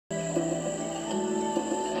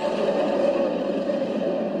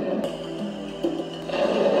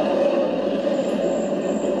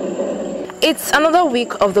It's another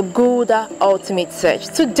week of the Gouda Ultimate Search.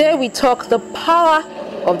 Today we talk the power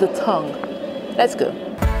of the tongue. Let's go.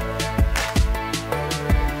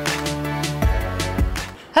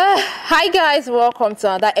 Hi guys, welcome to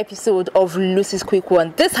another episode of Lucy's Quick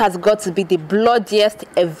One. This has got to be the bloodiest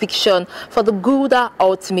eviction for the Gouda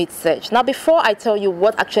Ultimate Search. Now before I tell you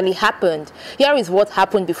what actually happened, here is what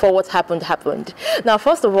happened before what happened. Now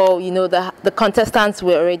first of all, you know, the contestants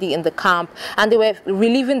were already in the camp and they were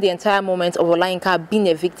reliving the entire moment of Olayinka being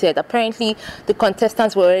evicted. Apparently the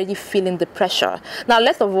contestants were already feeling the pressure. Now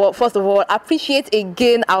first of all, appreciate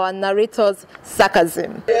again our narrator's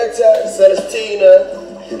sarcasm. Celestina.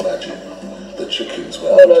 Imagine the chickens were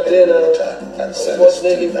on a dinner and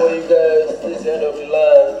Celestina. For you guys, this end of the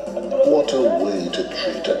line. What a way to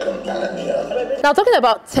treat a companion. Now talking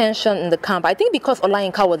about tension in the camp, I think because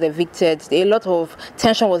Olayinka was evicted, a lot of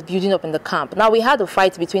tension was building up in the camp. Now we had a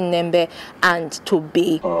fight between Nembe and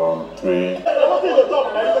Tobe.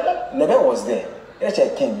 Nembe was there. You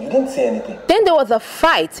didn't say anything. Then there was a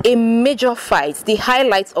fight, a major fight, the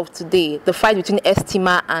highlights of today, the fight between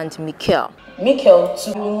Estima and Mikel. Mikel,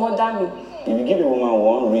 to murder me. If you give a woman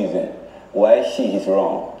one reason why she is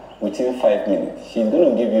wrong within 5 minutes, she's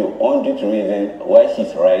going to give you 100 reasons why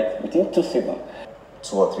she's right within 2 seconds.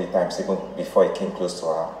 2 or 3 times, even before I came close to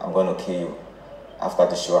her, I'm going to kill you. After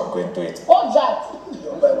the show, I'm going to do it. What's that?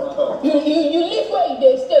 You leave where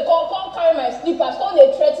they stay. Come carry my slippers. Come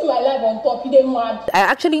they threaten my life on top. You they mad. I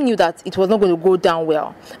actually knew that it was not going to go down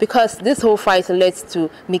well because this whole fight led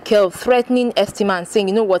to Mikel threatening Estima and saying,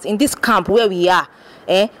 you know what, in this camp where we are,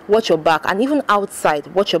 watch your back, and even outside,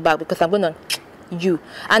 watch your back because I'm going to you.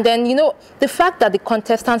 And then, you know, the fact that the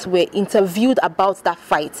contestants were interviewed about that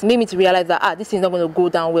fight made me to realize that this is not going to go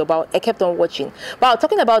down well, but I kept on watching. But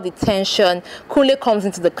talking about the tension, Kule comes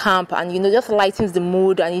into the camp and, you know, just lightens the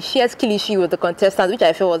mood, and he shares kilishi with the contestants, which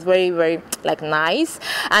I felt was very, very nice.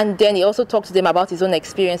 And then he also talked to them about his own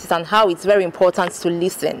experiences and how it's very important to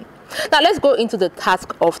listen. Now let's go into the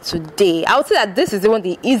task of today. I would say that this is even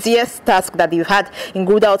the easiest task that you've had in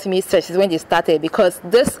Gouda Ultimate Search when they started, because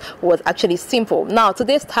this was actually simple. Now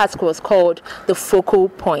today's task was called the focal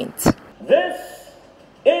point. This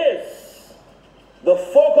is the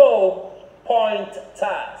focal point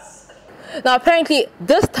task. Now apparently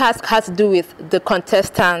this task has to do with the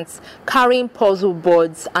contestants carrying puzzle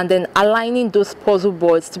boards and then aligning those puzzle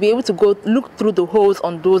boards to be able to go look through the holes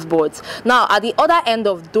on those boards. Now at the other end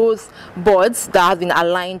of those boards that have been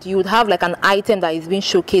aligned, you would have like an item that is being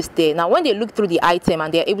showcased there. Now when they look through the item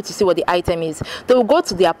and they're able to see what the item is, they will go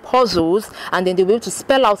to their puzzles and then they'll be able to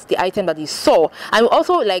spell out the item that they saw, and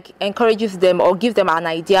also like encourages them or gives them an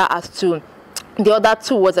idea as to the other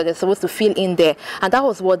 2 words that they're supposed to fill in there. And that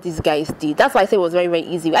was what these guys did. That's why I said it was very, very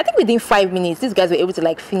easy. I think within 5 minutes these guys were able to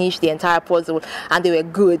like finish the entire puzzle and they were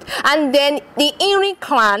good. And then the Inri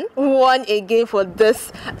clan won again for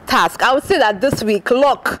this task. I would say that this week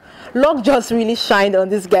luck just really shined on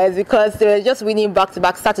these guys because they were just winning back to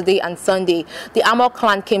back Saturday and Sunday. The Amo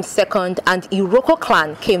clan came second and Iroko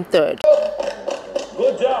clan came third.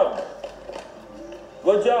 Good job.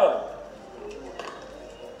 Good job.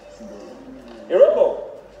 Iroko,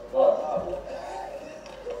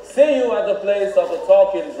 see you at the place of the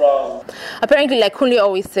talking drum. Apparently, like Kunle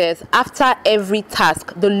always says, after every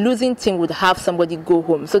task, the losing team would have somebody go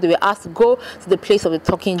home. So they were asked to go to the place of the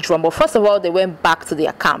talking drum. But first of all, they went back to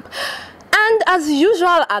their camp. And as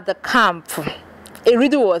usual at the camp, a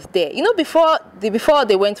riddle was there. You know, before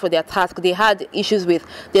they went for their task, they had issues with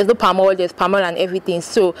there's no palm oil and everything.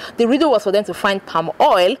 So the riddle was for them to find palm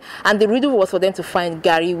oil, and the riddle was for them to find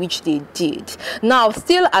Gary, which they did. Now,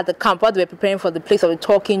 still at the camp, while they were preparing for the place of the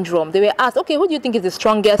talking drum, they were asked, okay, who do you think is the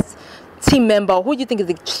strongest team member? Who do you think is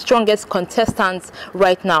the strongest contestant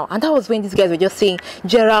right now? And that was when these guys were just saying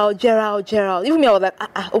Gerald. Even me, I was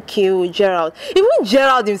like, okay, Gerald. Even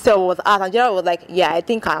Gerald himself was asked, and Gerald was like, yeah, I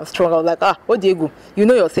think I'm strong. I was like, what do you go? You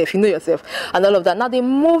know yourself, and all of that. Now they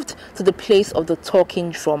moved to the place of the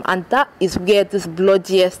talking drum, and that is where this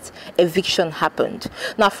bloodiest eviction happened.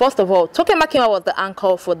 Now, first of all, Toke Makima was the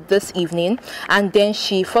anchor for this evening, and then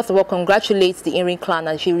she first of all congratulates the Inri clan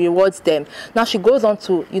and she rewards them. Now she goes on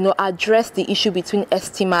to, you know, address the issue between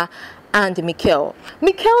Estima and Mikel.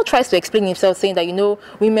 Mikel tries to explain himself, saying that, you know,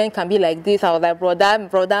 women can be like this. I was like,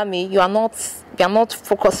 brother me, you're not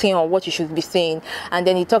focusing on what you should be saying. And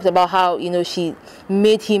then he talked about how, you know, she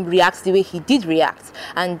made him react the way he did react.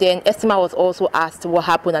 And then Estima was also asked what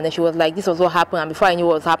happened, and then she was like, this was what happened, and before I knew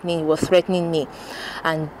what was happening, he was threatening me.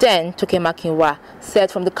 And then Toke Makinwa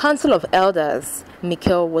said from the Council of Elders,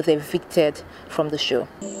 Mikel was evicted from the show.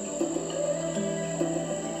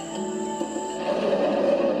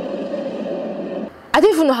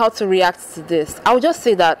 don't even know how to react to this. I would just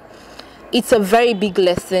say that it's a very big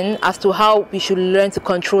lesson as to how we should learn to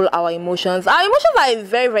control our emotions. Our emotions are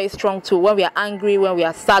very, very strong too. When we are angry, when we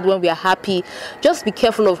are sad, when we are happy, just be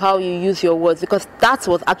careful of how you use your words, because that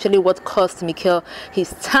was actually what cost Mikel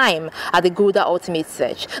his time at the Gouda Ultimate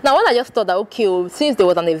Search. Now, when I just thought that, okay, well, since there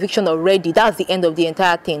was an eviction already, that's the end of the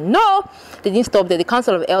entire thing. No, they didn't stop there. The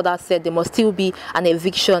Council of Elders said there must still be an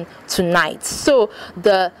eviction tonight. So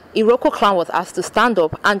the Iroko clan was asked to stand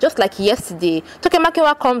up, and just like yesterday,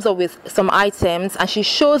 Tokemakiwa comes up with some items and she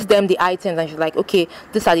shows them the items and she's like, okay,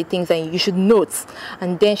 these are the things and you should note.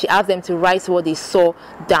 And then she asked them to write what they saw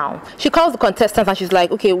down. She calls the contestants and she's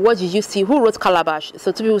like, okay, what did you see? Who wrote Calabash?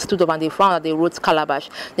 So 2 people stood up and they found that they wrote Calabash.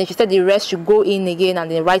 Then she said the rest should go in again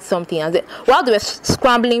and then write something. And while they were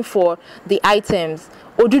scrambling for the items,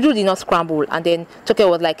 Odudu did not scramble, and then Toke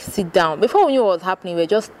was like, sit down. Before we knew what was happening, we were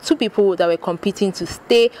just 2 people that were competing to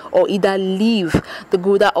stay or either leave the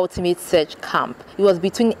Gouda Ultimate Search camp. It was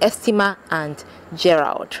between Estima and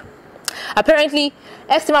Gerald. Apparently,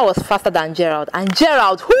 Estima was faster than Gerald, and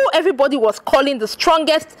Gerald, who everybody was calling the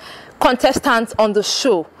strongest contestant on the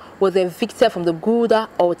show, was evicted from the Gouda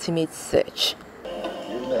Ultimate Search.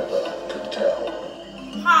 You never could tell.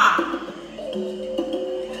 Ha!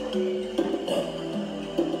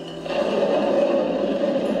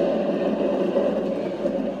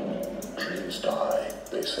 Die,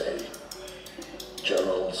 they say.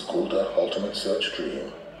 Gerald's Gouda Ultimate Search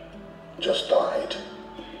dream just died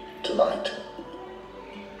tonight.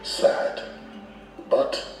 Sad,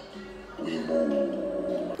 but we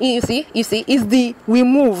move. You see, it's the we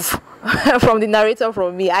move from the narrator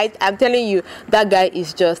from me. I'm telling you, that guy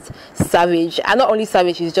is just savage, and not only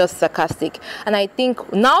savage, he's just sarcastic. And I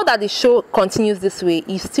think now that the show continues this way,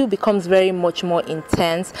 it still becomes very much more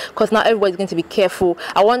intense, because now everybody's going to be careful.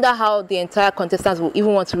 I wonder how the entire contestants will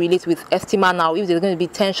even want to relate with Estima now, if there's going to be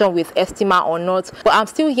tension with Estima or not. But I'm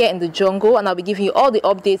still here in the jungle, and I'll be giving you all the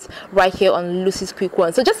updates right here on Lucy's Quick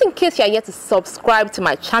One. So just in case you're yet to subscribe to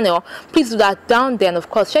my channel, please do that down there, and of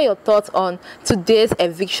course share your thoughts on today's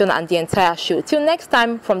eviction and the entire show. Till next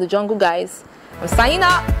time, from the jungle, guys, I'm signing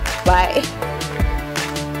out. Bye.